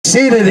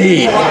Seated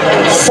heat,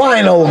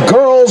 final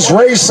girls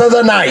race of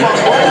the night.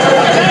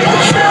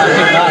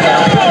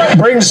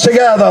 Brings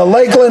together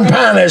Lakeland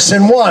Panis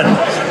in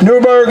 1,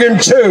 Newburgh in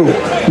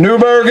 2,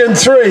 Newburgh in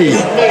 3,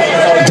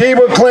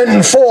 Deaver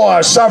Clinton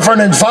 4, Suffern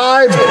in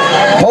 5,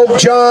 Pope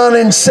John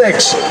in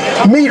 6.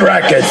 Meet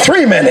record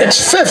 3 minutes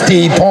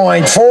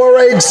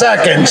 50.48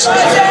 seconds.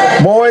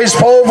 Boys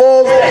pole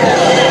vault,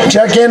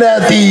 check in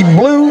at the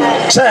blue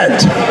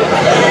tent.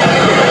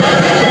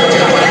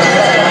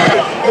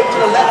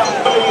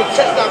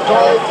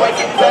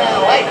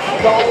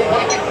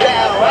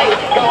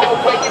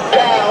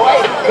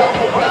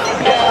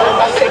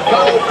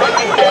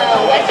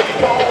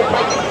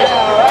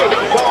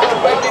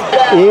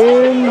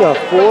 In the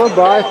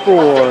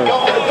 4x4.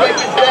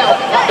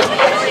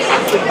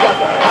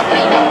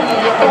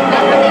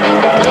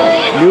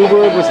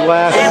 Newburgh was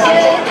last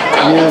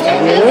year's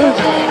winner.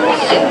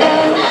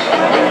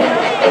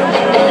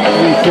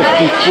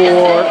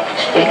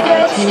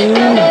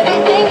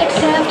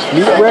 354.18.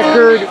 Meet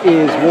record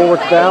is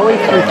Warwick Valley,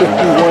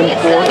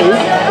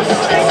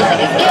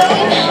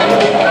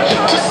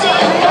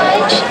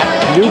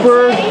 351.48.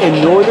 Newburgh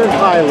and Northern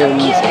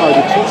Highlands are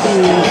the two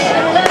teams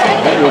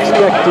that were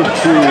expected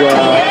to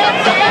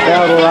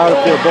battle out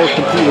if they're both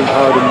competing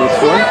hard in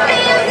this one.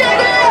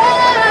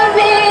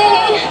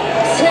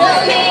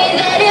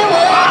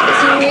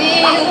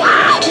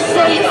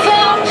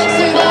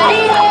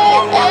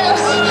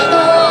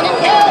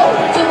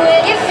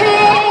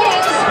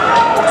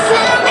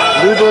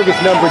 Newburgh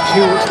is number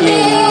 2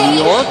 in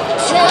New York.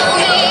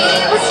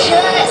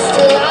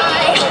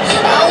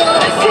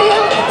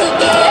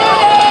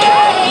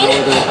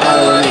 Northern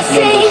Highlands is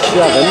number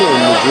 7 in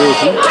New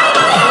Jersey.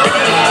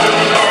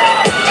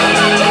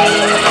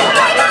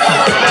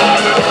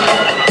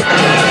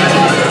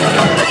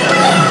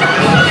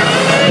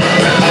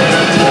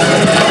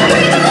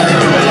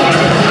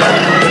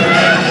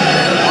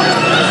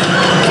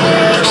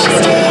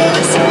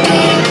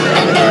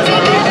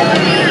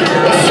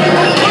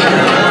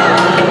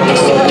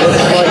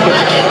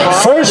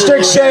 First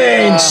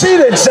exchange,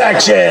 seated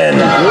section.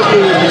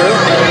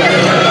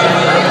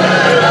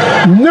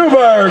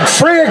 Newburgh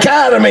Free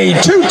Academy,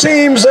 2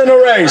 teams in a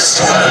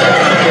race.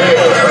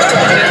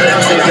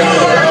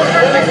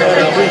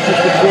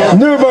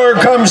 Newburgh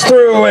comes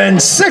through in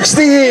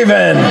 60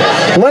 even.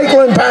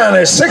 Lakeland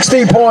Panis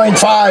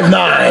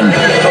 60.59.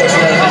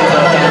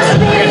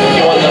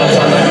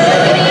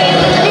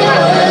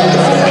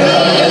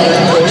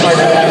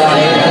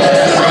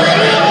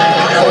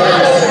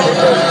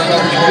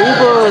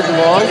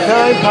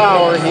 Long-time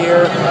power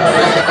here.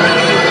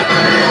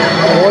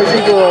 Boys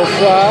and girls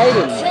side.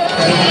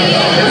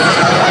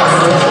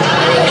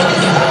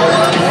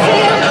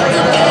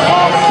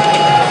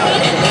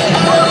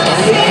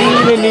 And the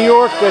team in New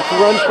York that's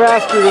run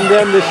faster than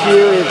them this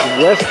year is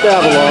West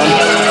Babylon.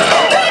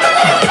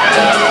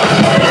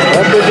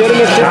 But they're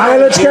getting All right,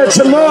 let's get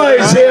some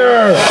noise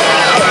here.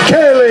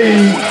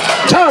 Kaylee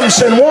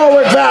Thompson,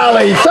 Warwick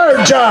Valley,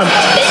 3rd jump,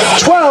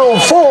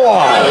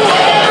 12.4.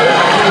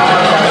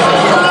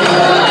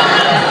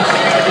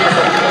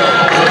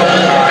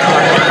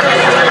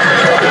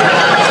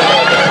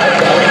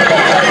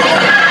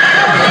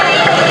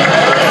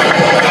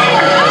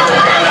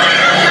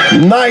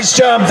 Nice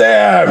jump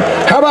there.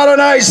 How about a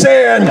nice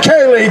hand?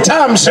 Kaylee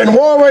Thompson,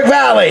 Warwick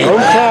Valley.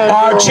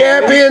 Our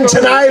champion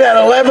tonight at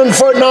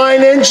 11'9".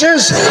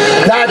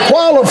 That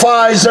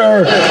qualifies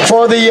her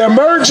for the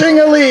emerging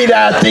elite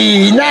at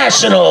the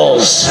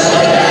Nationals.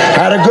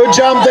 Had a good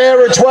jump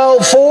there at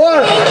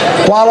 12.4.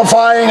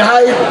 Qualifying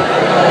height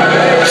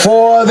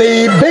for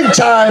the big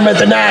time at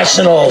the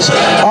Nationals.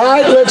 All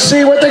right, let's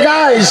see what the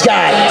guys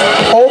got.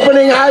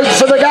 Opening height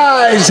for the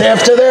guys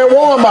after their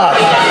warm-up.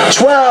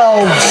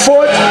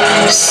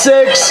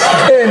 12'6".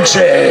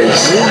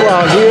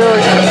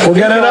 We'll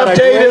get an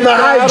update in the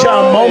high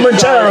jump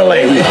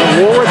momentarily.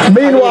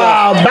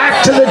 Meanwhile,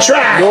 back to the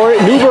track.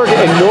 Newburgh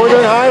and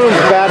Northern Highlands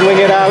battling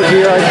it out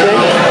here, I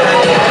think.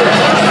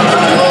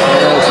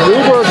 As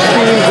Newburgh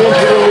steams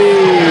into the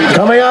lead.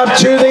 Coming up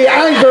to the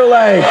anchor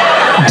leg,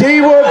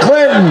 Deaver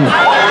Clinton,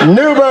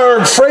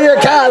 Newburgh Free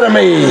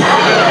Academy,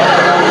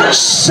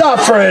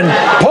 Suffern,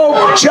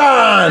 Pope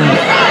John.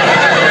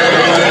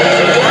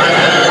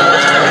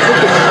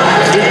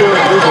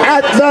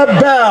 At the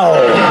bell.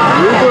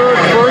 Newburgh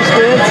first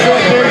and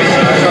second.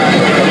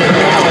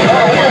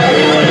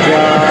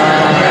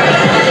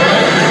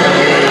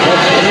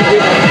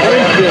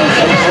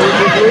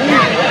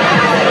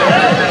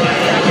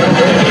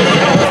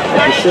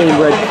 The same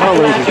red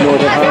colors as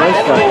Northern Highlands,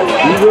 but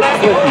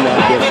Warwick Clinton, I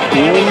guess,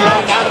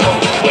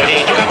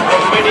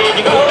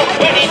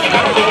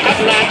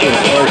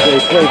 as they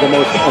play the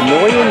most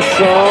annoying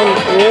song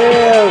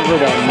ever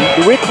done.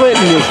 DeWitt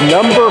Clinton is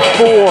number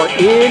 4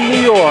 in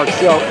New York,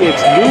 so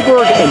it's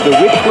Newburgh and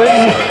DeWitt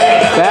Clinton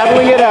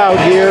battling it out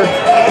here.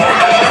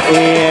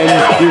 And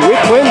DeWitt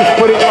Clinton's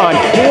putting on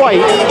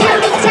quite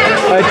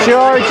a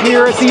charge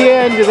here at the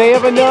end. Do they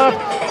have enough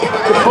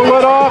to pull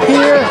it off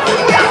here?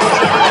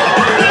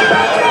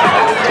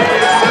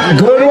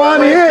 Good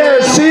one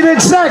here,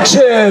 seated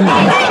section.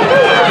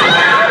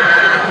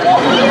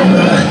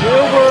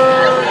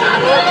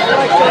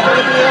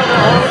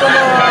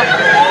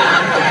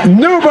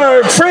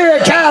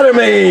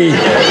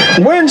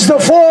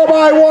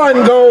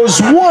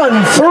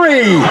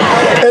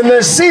 4:01.3 in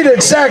the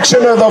seated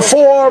section of the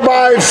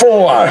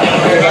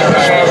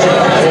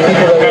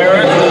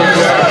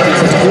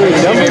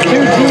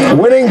 4x4.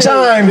 Winning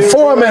time,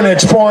 4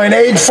 minutes,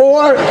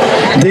 .84.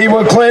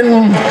 Dewa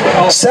Clinton,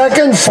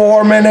 second,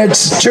 4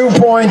 minutes,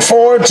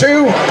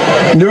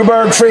 2.42.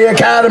 Newburgh Free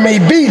Academy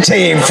B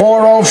team,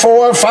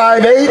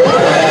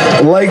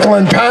 4:04.58.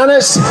 Lakeland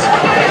Panis,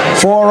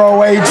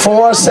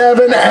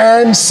 4:08.47.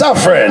 And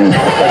Suffren.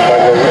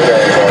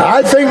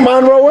 I think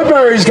Monroe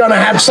Woodbury's going to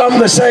have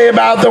something to say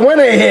about the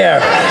winner here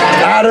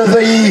out of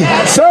the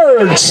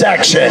third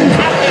section.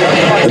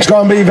 It's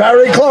going to be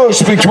very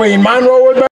close between Monroe Woodbury